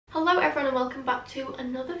and welcome back to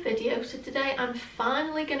another video. So today I'm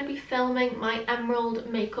finally going to be filming my emerald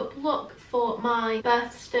makeup look for my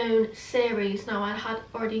Birthstone series. Now, I had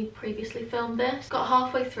already previously filmed this, got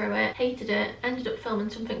halfway through it, hated it, ended up filming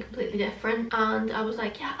something completely different, and I was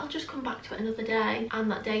like, yeah, I'll just come back to it another day, and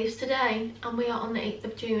that day is today, and we are on the 8th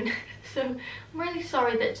of June. So I'm really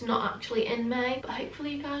sorry that it's not actually in May, but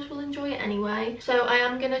hopefully you guys will enjoy it anyway. So I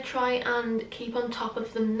am going to try and keep on top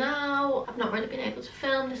of them now. I've not really been able to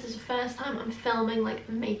film. This is the first time I'm filming like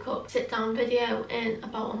a makeup sit down video in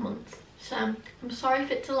about a month. So I'm sorry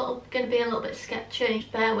if it's going to be a little bit sketchy.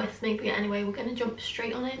 Just bear with me, but anyway, we're going to jump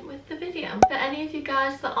straight on in with the video. For any of you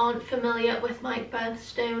guys that aren't familiar with my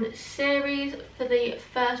Birthstone series, for the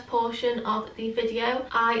first portion of the video,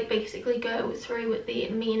 I basically go through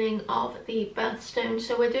the meaning of the birthstone.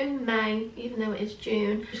 So we're doing May, even though it is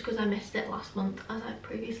June, just because I missed it last month, as I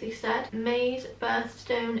previously said. May's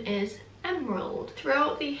birthstone is emerald.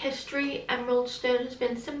 Throughout the history, emerald stone has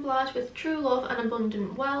been symbolised with true love and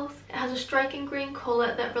abundant wealth. It has a striking green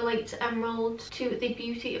colour that relates emeralds to the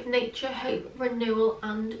beauty of nature, hope, renewal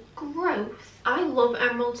and growth. I love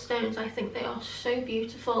emerald stones. I think they are so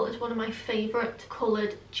beautiful. It's one of my favourite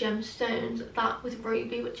coloured gemstones, that with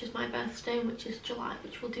ruby, which is my birthstone, which is July,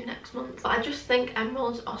 which we'll do next month. But I just think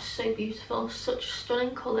emeralds are so beautiful, such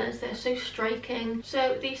stunning colours, they're so striking.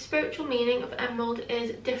 So the spiritual meaning of emerald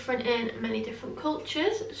is different in many different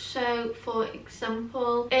cultures. So for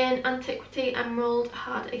example, in antiquity, emerald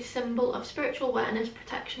had a symbol of spiritual awareness,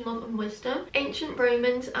 protection, love and wisdom. Ancient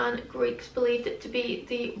Romans and Greeks believed it to be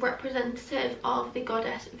the representative of the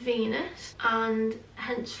goddess Venus, and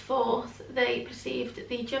henceforth they perceived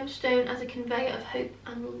the gemstone as a conveyor of hope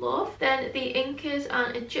and love. Then the Incas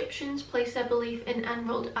and Egyptians placed their belief in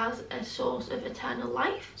emerald as a source of eternal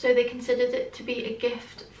life, so they considered it to be a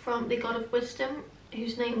gift from the god of wisdom,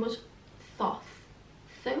 whose name was Thoth.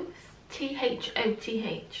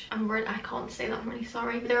 T-H-O-T-H. I can't say that, I'm really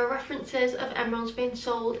sorry. There are references of emeralds being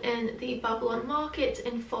sold in the Babylon market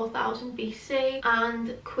in 4000 BC,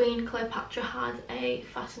 and Queen Cleopatra had a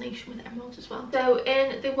fascination with emeralds as well. So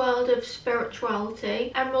in the world of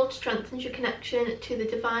spirituality, emerald strengthens your connection to the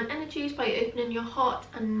divine energies by opening your heart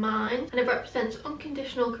and mind, and it represents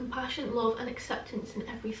unconditional compassion, love and acceptance in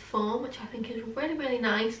every form, which I think is really, really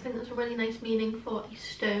nice. I think that's a really nice meaning for a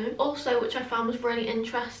stone. Also, which I found was really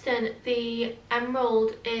interesting, the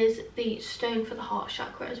emerald is the stone for the heart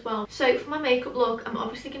chakra as well. So for my makeup look, I'm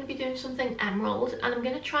obviously going to be doing something emerald, and I'm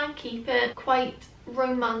going to try and keep it quite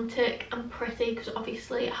romantic and pretty, because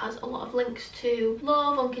obviously it has a lot of links to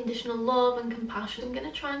love, unconditional love and compassion. I'm going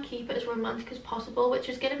to try and keep it as romantic as possible, which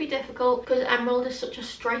is going to be difficult because emerald is such a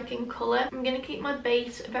striking colour. I'm going to keep my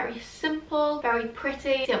base very simple, very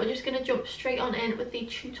pretty. So yeah, we're just going to jump straight on in with the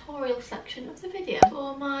tutorial section of the video.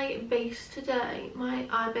 For my base today, my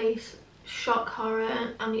eye base, shock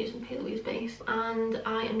horror, I'm using P. Louise base, and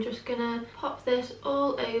I am just gonna pop this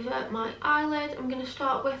all over my eyelid. I'm gonna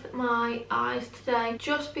start with my eyes today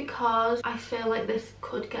just because I feel like this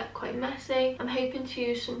could get quite messy. I'm hoping to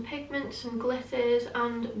use some pigments, some glitters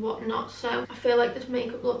and whatnot, so I feel like this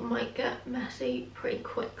makeup look might get messy pretty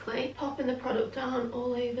quickly. Popping the product down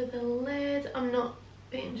all over the lid. I'm not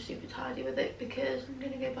being super tidy with it because I'm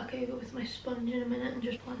going to go back over with my sponge in a minute and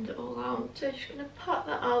just blend it all out. So just going to pat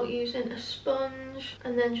that out using a sponge,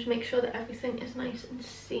 and then just make sure that everything is nice and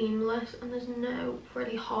seamless and there's no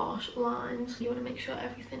really harsh lines. You want to make sure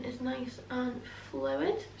everything is nice and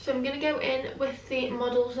fluid. So I'm going to go in with the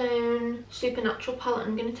Model Zone Supernatural palette.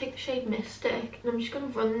 I'm going to take the shade Mystic, and I'm just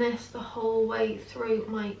going to run this the whole way through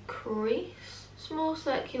my crease. Small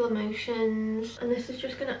circular motions, and this is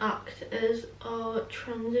just going to act as our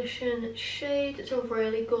transition shade. It's a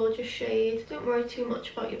really gorgeous shade. Don't worry too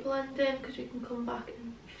much about your blending because we can come back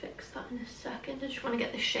and fix that in a second. I just want to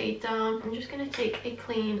get the shade down. I'm just going to take a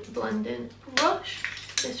clean blending brush.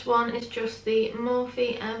 This one is just the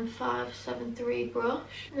Morphe M573 brush,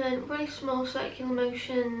 and then really small circular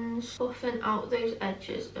motions, buffing out those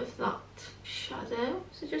edges of that shadow.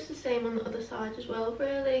 So just the same on the other side as well,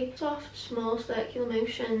 really soft small circular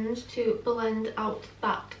motions to blend out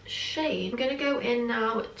that shade. I'm going to go in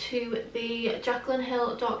now to the Jaclyn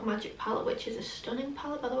Hill Dark Magic palette, which is a stunning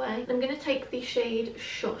palette by the way. I'm going to take the shade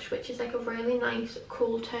Shush, which is like a really nice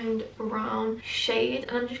cool toned brown shade,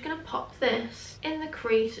 and I'm just going to pop this in the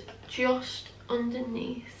crease just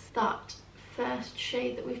underneath that first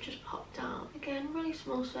shade that we've just popped down. Again, really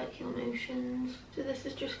small circular motions. So this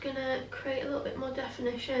is just gonna create a little bit more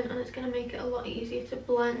definition, and it's gonna make it a lot easier to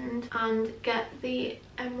blend and get the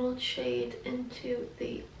emerald shade into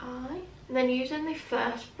the eye. And then using the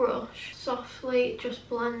first brush, softly just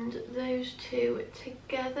blend those two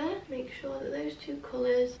together. Make sure that those two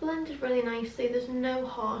colours blended really nicely. There's no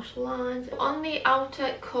harsh lines. On the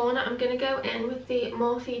outer corner, I'm going to go in with the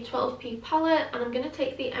Morphe 12p palette, and I'm going to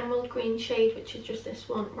take the emerald green shade, which is just this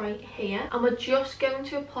one right here, and we're just going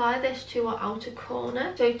to apply this to our outer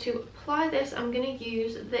corner. So to apply this, I'm going to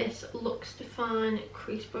use this Luxe Define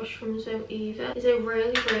crease brush from Zoeva. It's a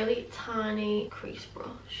really tiny crease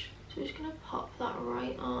brush. So I'm just going to pop that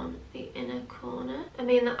right on the inner corner. I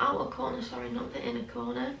mean the outer corner, sorry, not the inner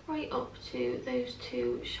corner. Right up to those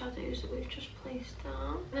two shadows that we've just placed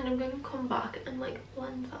down. And then I'm going to come back and like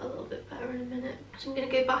blend that a little bit better in a minute. So I'm going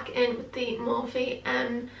to go back in with the Morphe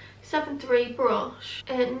M73 brush.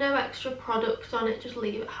 No extra products on it, just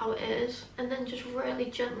leave it how it is. And then just really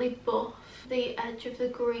gently buff the edge of the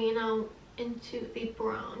green out into the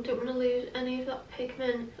brown. Don't want to lose any of that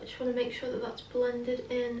pigment. I just want to make sure that that's blended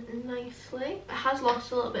in nicely. It has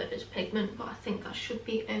lost a little bit of its pigment, but I think that should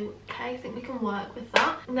be okay. I think we can work with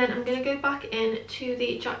that. And then I'm going to go back in to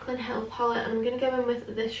the Jaclyn Hill palette, and I'm going to go in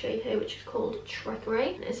with this shade here, which is called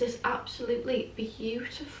Trickery. And it's this absolutely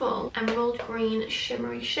beautiful emerald green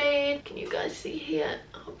shimmery shade. Can you guys see here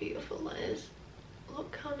how beautiful that is?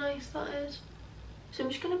 Look how nice that is. So I'm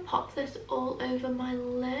just going to pop this all over my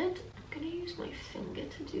lid. I'm going to use my finger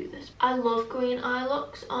to do this. I love green eye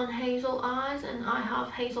looks on hazel eyes, and I have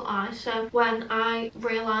hazel eyes, so when I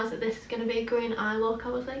realised that this is going to be a green eye look, I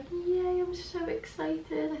was like, yay, I'm so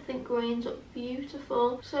excited. I think greens look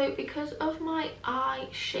beautiful. So because of my eye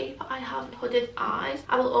shape, I have hooded eyes.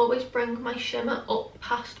 I will always bring my shimmer up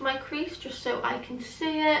past my crease just so I can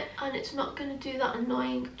see it, and it's not going to do that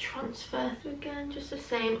annoying transfer. So again, just the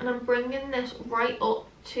same, and I'm bringing this right up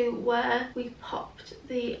to where we popped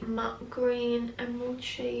the matte green emerald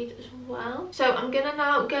shade as well. So I'm gonna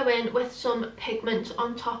now go in with some pigment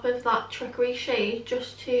on top of that Trickery shade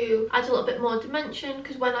just to add a little bit more dimension,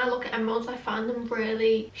 because when I look at emeralds I find them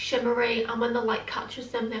really shimmery, and when the light catches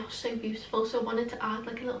them they are so beautiful. So I wanted to add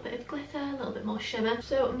like a little bit of glitter, a little bit more shimmer.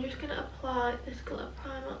 So I'm just gonna apply this glitter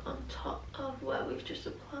primer on top of where we've just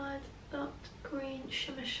applied that green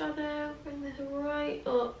shimmer shadow. Bring this right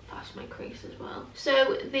up past my crease as well.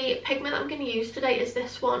 So the pigment I'm going to use today is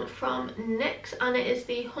this one from NYX, and it is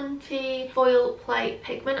the Hunty Foil Play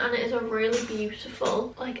pigment, and it is a really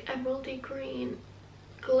beautiful like emeraldy green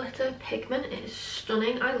glitter pigment. It is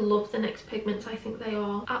stunning. I love the NYX pigments. I think they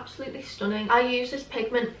are absolutely stunning. I use this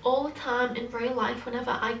pigment all the time in real life.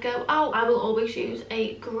 Whenever I go out I will always use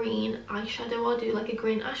a green eyeshadow or do like a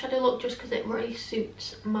green eyeshadow look, just because it really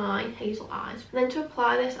suits my hazel eyes. And then to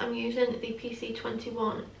apply this I'm using the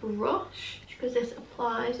PC21 brush, because this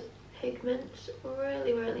applies pigments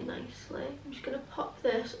really nicely. I'm just going to pop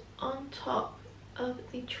this on top of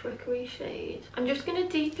the Trickery shade. I'm just going to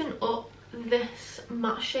deepen up this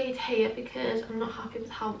matte shade here because I'm not happy with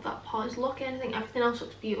how that part is looking. I think everything else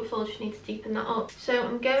looks beautiful, I just need to deepen that up. So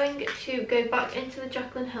I'm going to go back into the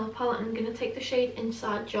Jaclyn Hill palette, and I'm going to take the shade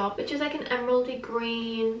Inside Job, which is like an emeraldy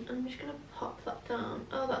green. I'm just going to pop that down.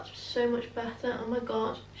 Oh, that's so much better. Oh my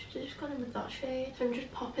god, I should have just gone in with that shade. So I'm just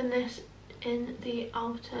popping this in the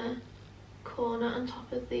outer corner on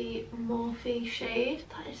top of the Morphe shade.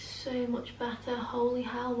 That is so much better. Holy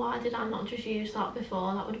hell, why did I not just use that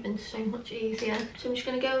before? That would have been so much easier. So I'm just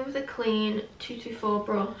going to go in with a clean 224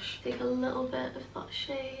 brush, take a little bit of that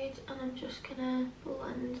shade, and I'm just going to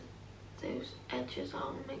blend those edges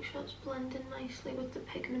out and make sure it's blending nicely with the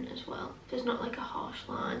pigment as well. There's not like a harsh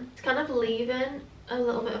line. It's kind of leaving a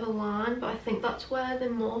little bit of a line, but I think that's where the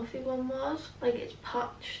Morphe one was. Like it's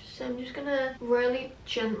patched. So I'm just gonna really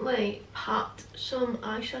gently pat some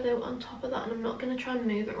eyeshadow on top of that, and I'm not gonna try and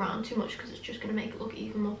move it around too much because it's just gonna make it look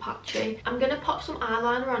even more patchy. I'm gonna pop some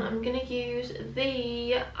eyeliner on. I'm gonna use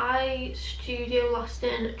the Eye Studio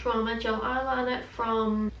Lasting Drama Gel Eyeliner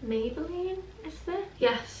from Maybelline. Is this?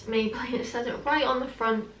 Yes, Maybelline. It says it right on the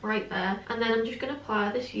front right there. And then I'm just going to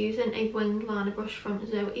apply this using a winged liner brush from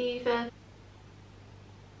Zoeva.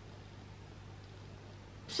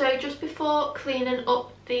 So just before cleaning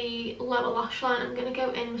up the lower lash line, I'm going to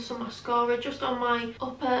go in with some mascara just on my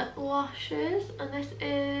upper lashes, and this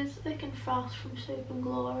is Thick and Fast from Soap and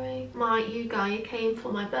Glory. My Ugaya came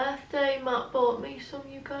for my birthday. Matt bought me some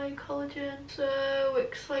Ugaya collagen. So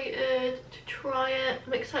excited to try it.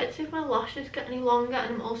 I'm excited to see if my lashes get any longer,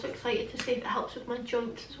 and I'm also excited to see if it helps with my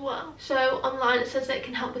joints as well. So online it says that it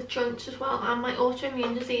can help with joints as well, and my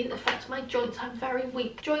autoimmune disease affects my joints. I have very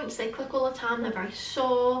weak joints. They click all the time. They're very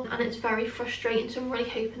sore and it's very frustrating, so I'm really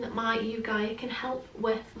hoping that my Ugaya can help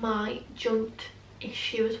with my joint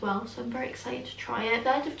issue as well, so I'm very excited to try it.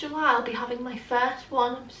 3rd of July I'll be having my first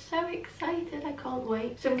one. I'm so excited, I can't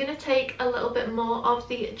wait. So I'm going to take a little bit more of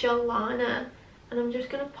the gel liner and I'm just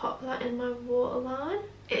going to pop that in my waterline.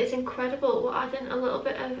 It is incredible what adding a little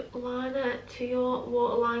bit of liner to your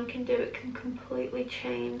waterline can do. It can completely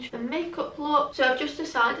change the makeup look. So I've just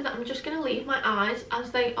decided that I'm just going to leave my eyes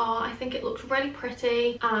as they are. I think it looks really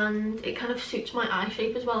pretty and it kind of suits my eye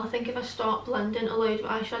shape as well. I think if I start blending a load of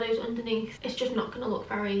eyeshadows underneath, it's just not going to look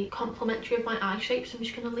very complimentary of my eye shape, so I'm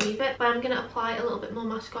just going to leave it. But I'm going to apply a little bit more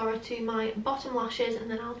mascara to my bottom lashes and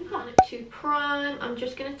then I'll be back. To prime, I'm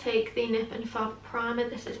just going to take the Nip and Fab primer.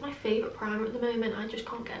 This is my favourite primer at the moment. I just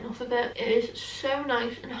can't get enough of it. It is so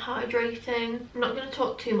nice and hydrating. I'm not going to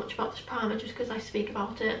talk too much about this primer just because I speak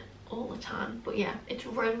about it all the time, but yeah, it's a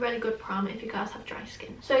really good primer if you guys have dry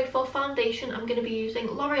skin. So for foundation, I'm going to be using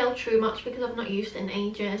L'Oreal True Match because I've not used it in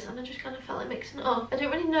ages and I just kind of felt like mixing it up. I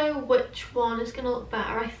don't really know which one is going to look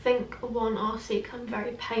better. I think 1RC, because I'm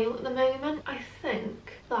very pale at the moment. I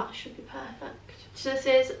think that should be perfect. So this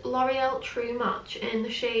is L'Oreal True Match in the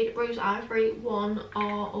shade Rose Ivory 1R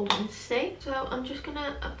or 1C. So I'm just going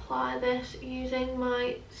to apply this using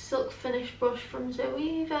my Silk Finish brush from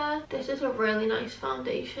Zoeva. This is a really nice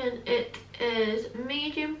foundation. It is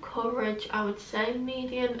medium coverage, I would say,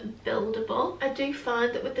 medium buildable. I do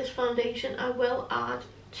find that with this foundation I will add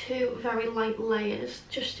 2 very light layers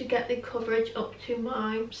just to get the coverage up to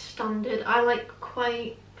my standard. I like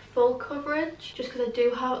quite full coverage just because I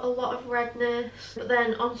do have a lot of redness, but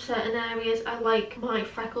then on certain areas I like my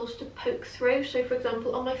freckles to poke through. So for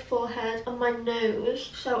example on my forehead and my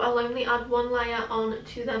nose, so I'll only add 1 layer on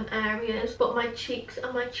to them areas, but my cheeks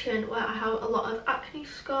and my chin where I have a lot of acne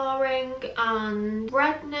scarring and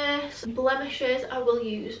redness and blemishes, I will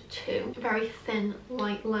use 2 very thin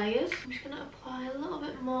light layers. I'm just going to apply a little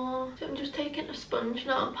bit more. So I'm just taking a sponge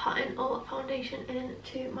now and patting all that foundation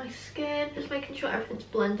into my skin, just making sure everything's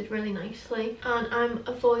blended really nicely, and I'm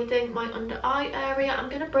avoiding my under eye area. I'm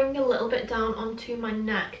going to bring a little bit down onto my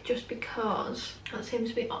neck just because that seems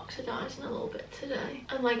to be oxidizing a little bit today,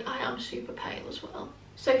 and like I am super pale as well.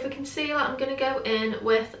 So for concealer, I'm going to go in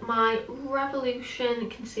with my Revolution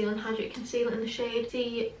Concealer and Hydrate Concealer in the shade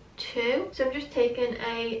C2. So I'm just taking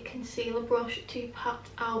a concealer brush to pat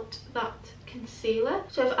out that concealer.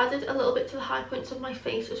 So I've added a little bit to the high points of my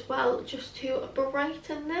face as well, just to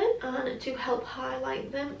brighten them and to help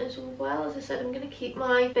highlight them as well. As I said, I'm going to keep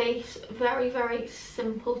my base very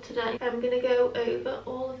simple today. I'm going to go over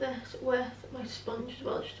all of this with my sponge as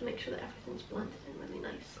well, just to make sure that everything's blended in really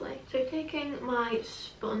nicely. So taking my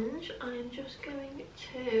sponge, I am just going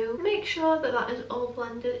to make sure that that is all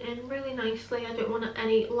blended in really nicely. I don't want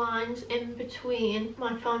any lines in between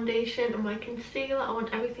my foundation and my concealer. I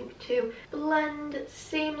want everything to blend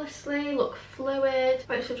seamlessly, look fluid.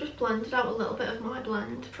 Right, so I've just blended out a little bit of my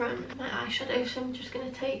blend from my eyeshadow, so I'm just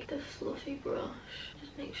going to take the fluffy brush,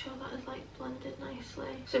 just make sure that is like blended nicely.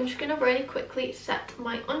 So I'm just going to really quickly set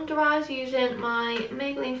my under eyes using my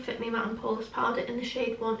Maybelline Fit Me Matte and Poreless powder in the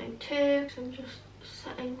shade 102. So I'm just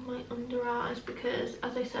setting my under eyes because,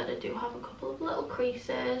 as I said, I do have a couple of little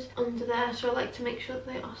creases under there, so I like to make sure that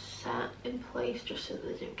they are set in place just so that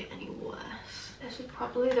they don't get any worse. This is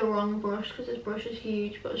probably the wrong brush because this brush is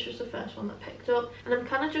huge, but it's just the first one that I picked up, and I'm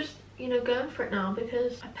kind of just, you know, going for it now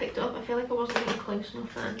because I picked it up. I feel like I wasn't getting close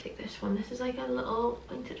enough then. Take this one. This is like a little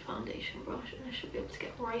pointed foundation brush and I should be able to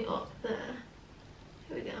get right up there.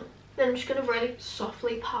 Here we go. Then I'm just going to really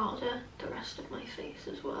softly powder the rest of my face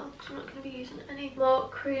as well, because I'm not going to be using any more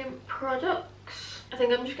cream products. I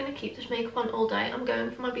think I'm just going to keep this makeup on all day. I'm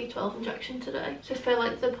going for my B12 injection today, so I feel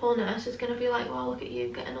like the poor nurse is going to be like, well, look at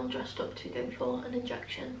you getting all dressed up to go for an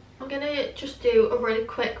injection. I'm going to just do a really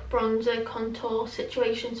quick bronzer contour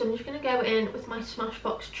situation, so I'm just going to go in with my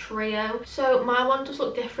Smashbox Trio. So my one does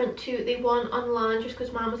look different to the one online just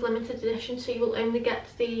because mine was limited edition, so you will only get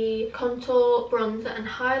the contour, bronzer and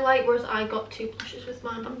highlight, whereas I got 2 blushes with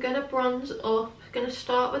mine. I'm going to bronze up. I'm going to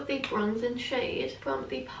start with the bronzing shade from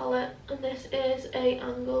the palette, and this is a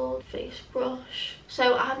angled face brush.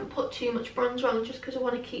 So I haven't put too much bronzer on just because I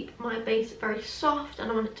want to keep my base very soft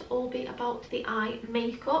and I want it to all be about the eye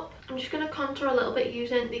makeup. I'm just going to contour a little bit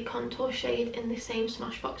using the contour shade in the same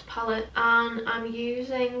Smashbox palette, and I'm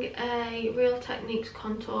using a Real Techniques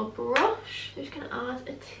contour brush. I'm just going to add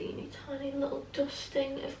a teeny tiny little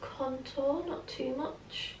dusting of contour, not too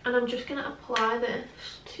much, and I'm just going to apply this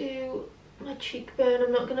to my cheekbone.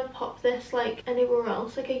 I'm not going to pop this like anywhere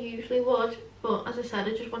else like I usually would. But as I said,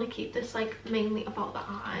 I just want to keep this like mainly about the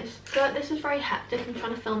eyes. So this is very hectic. I'm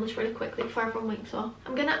trying to film this really quickly before everyone wakes up.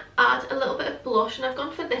 I'm going to add a little bit of blush, and I've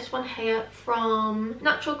gone for this one here from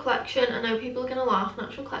Natural Collection. I know people are going to laugh.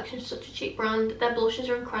 Natural Collection is such a cheap brand. Their blushes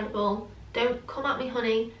are incredible. Don't come at me,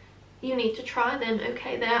 honey. You need to try them,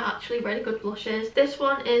 okay? They're actually really good blushes. This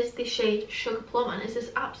one is the shade Sugar Plum, and it's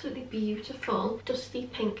this absolutely beautiful dusty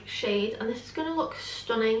pink shade, and this is going to look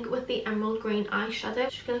stunning with the emerald green eyeshadow.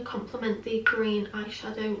 It's just going to complement the green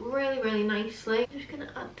eyeshadow really nicely. I'm just going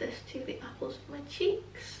to add this to the apples of my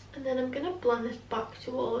cheeks, and then I'm going to blend this back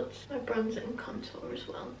towards my bronzer and contour as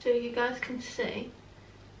well, so you guys can see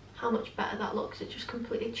how much better that looks. It just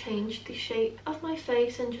completely changed the shape of my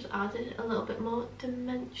face and just added a little bit more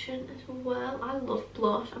dimension as well. I love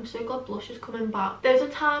blush. I'm so glad blush is coming back. There was a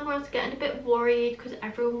time where I was getting a bit worried because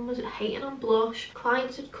everyone was hating on blush.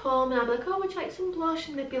 Clients would come and I'd be like, oh, would you like some blush?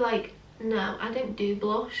 And they'd be like, no, I don't do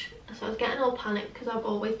blush. So I was getting all panicked because I've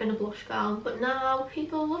always been a blush girl, but now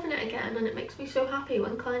people are loving it again, and it makes me so happy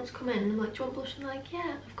when clients come in and I'm like, do you want blush? And they're like,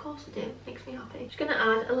 yeah, of course I do. It makes me happy. Just gonna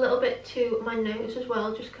add a little bit to my nose as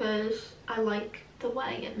well, just because I like the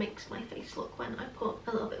way it makes my face look when I put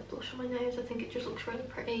a little bit of blush on my nose. I think it just looks really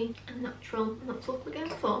pretty and natural, and that's what we're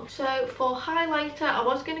going for. So for highlighter, I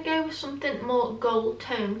was going to go with something more gold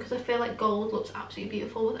tone because I feel like gold looks absolutely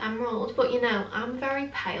beautiful with emerald, but you know, I'm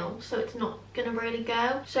very pale, so it's not gonna really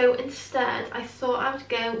go. So instead I thought I would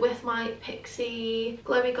go with my Pixie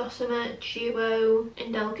Glowy Gossamer Duo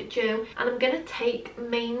in Delicate Dew, and I'm gonna take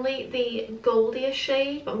mainly the goldier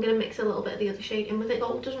shade, but I'm gonna mix a little bit of the other shade in with it.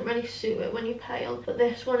 Gold doesn't really suit it when you're pale, but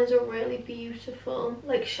this one is a really beautiful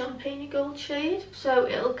like champagne gold shade, so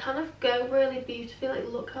it'll kind of go really beautifully. Like,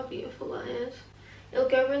 look how beautiful that is. It'll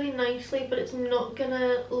go really nicely, but it's not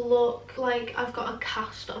gonna look like I've got a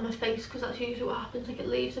cast on my face, because that's usually what happens. Like, it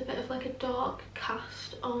leaves a bit of like a dark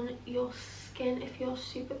cast on your skin if you're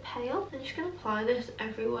super pale. I'm just gonna apply this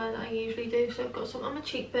everywhere that I usually do. So I've got some on my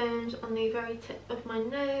cheekbones, on the very tip of my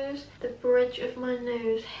nose, the bridge of my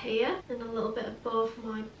nose here, and a little bit above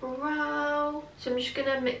my brow. So I'm just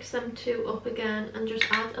gonna mix them two up again and just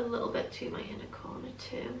add a little bit to my inner corner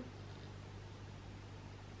too.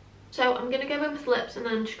 So I'm going to go in with lips, and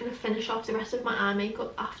then I'm just going to finish off the rest of my eye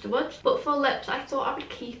makeup afterwards. But for lips, I thought I would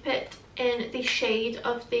keep it in the shade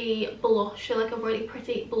of the blush, so like a really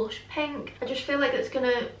pretty blush pink. I just feel like it's going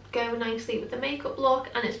to go nicely with the makeup look,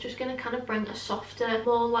 and it's just going to kind of bring a softer,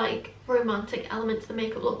 more like romantic element to the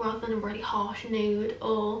makeup look rather than a really harsh nude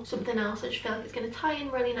or something else. I just feel like it's going to tie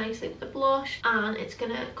in really nicely with the blush, and it's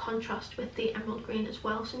going to contrast with the emerald green as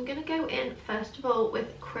well. So I'm going to go in first of all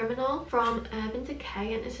with Criminal from Urban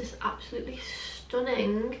Decay, and it's this absolutely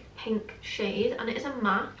stunning pink shade, and it is a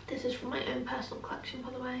matte. This is from my own personal collection,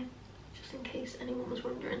 by the way, just in case anyone was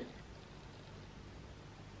wondering.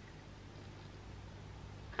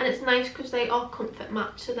 And it's nice because they are comfort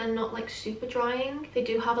matte, so they're not like super drying. They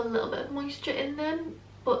do have a little bit of moisture in them,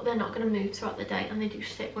 but they're not going to move throughout the day, and they do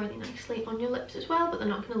sit really nicely on your lips as well, but they're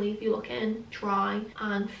not going to leave you looking dry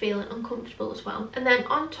and feeling uncomfortable as well. And then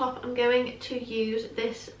on top, I'm going to use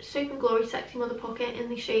this Soap & Glory Sexy Mother Pocket in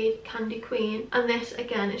the shade Candy Queen, and this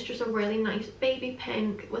again is just a really nice baby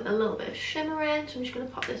pink with a little bit of shimmer in, so I'm just going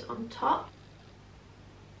to pop this on top.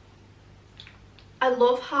 I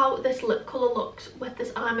love how this lip colour looks with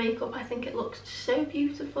this eye makeup. I think it looks so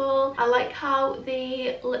beautiful. I like how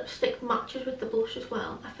the lipstick matches with the blush as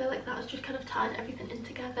well. I feel like that has just kind of tied everything in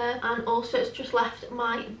together, and also it's just left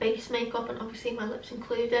my base makeup, and obviously my lips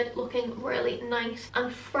included, looking really nice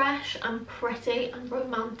and fresh and pretty and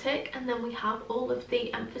romantic. And then we have all of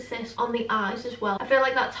the emphasis on the eyes as well. I feel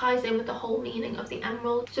like that ties in with the whole meaning of the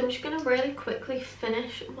emerald. So I'm just going to really quickly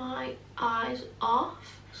finish my eyes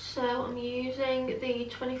off. So I'm using the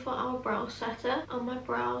 24-hour brow setter on my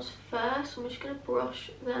brows first. I'm just going to brush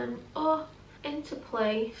them up into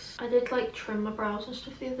place. I did like trim my brows and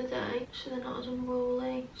stuff the other day, so they're not as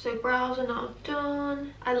unruly. So brows are now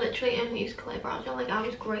done. I literally only use clear brows. Like, I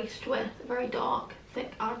was graced with very dark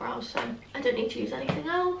thick eyebrows, so I don't need to use anything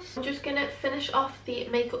else. I'm just gonna finish off the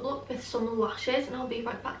makeup look with some lashes, and I'll be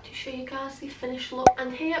right back to show you guys the finished look.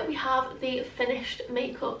 And here we have the finished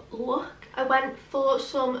makeup look. I went for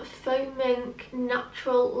some foaming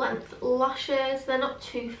natural length lashes. They're not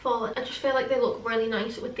too full. I just feel like they look really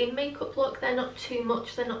nice with the makeup look. They're not too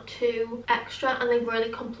much, they're not too extra, and they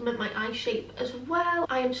really complement my eye shape as well.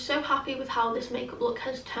 I am so happy with how this makeup look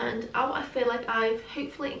has turned out. I feel like I've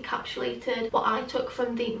hopefully encapsulated what I took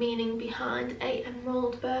from the meaning behind a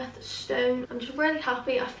emerald birthstone. I'm just really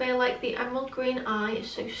happy. I feel like the emerald green eye is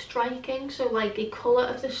so striking, so like the colour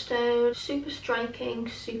of the stone, super striking,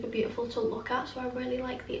 super beautiful to to look at, so I really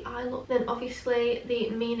like the eye look. Then obviously the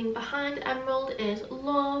meaning behind emerald is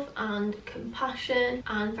love and compassion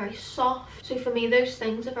and very soft. So for me those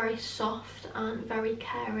things are very soft and very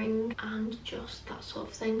caring and just that sort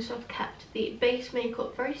of thing. So I've kept the base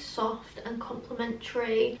makeup very soft and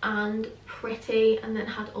complimentary and pretty, and then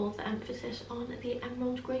had all the emphasis on the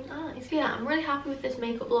emerald green eyes. Yeah, I'm really happy with this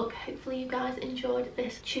makeup look. Hopefully you guys enjoyed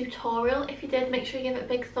this tutorial. If you did, make sure you give it a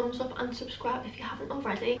big thumbs up and subscribe if you haven't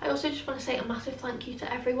already. I also just want to say a massive thank you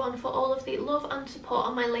to everyone for all of the love and support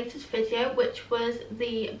on my latest video, which was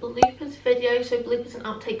the bloopers video, so bloopers and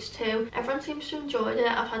outtakes too. Everyone seems to have enjoyed it.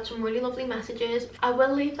 I've had some really lovely messages. I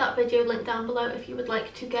will leave that video link down below if you would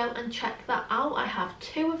like to go and check that out. I have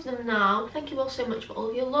 2 of them now. Thank you all so much for all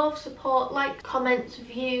of your love, support, likes, comments,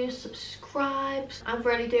 views, subscribes. I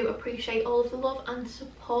really do appreciate all of the love and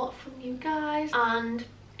support from you guys, and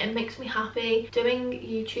it makes me happy. Doing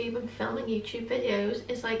YouTube and filming YouTube videos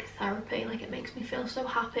is like therapy. Like, it makes me feel so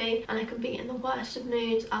happy, and I can be in the worst of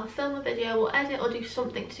moods. I'll film a video or edit or do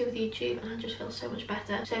something to do with YouTube and I just feel so much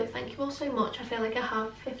better. So thank you all so much. I feel like I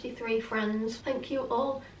have 53 friends. Thank you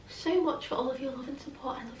all so much for all of your love and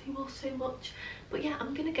support. I love you all so much. But yeah,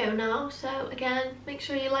 I'm gonna go now. So again, make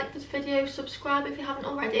sure you like this video, subscribe if you haven't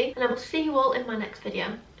already, and I will see you all in my next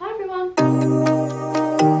video. Bye everyone.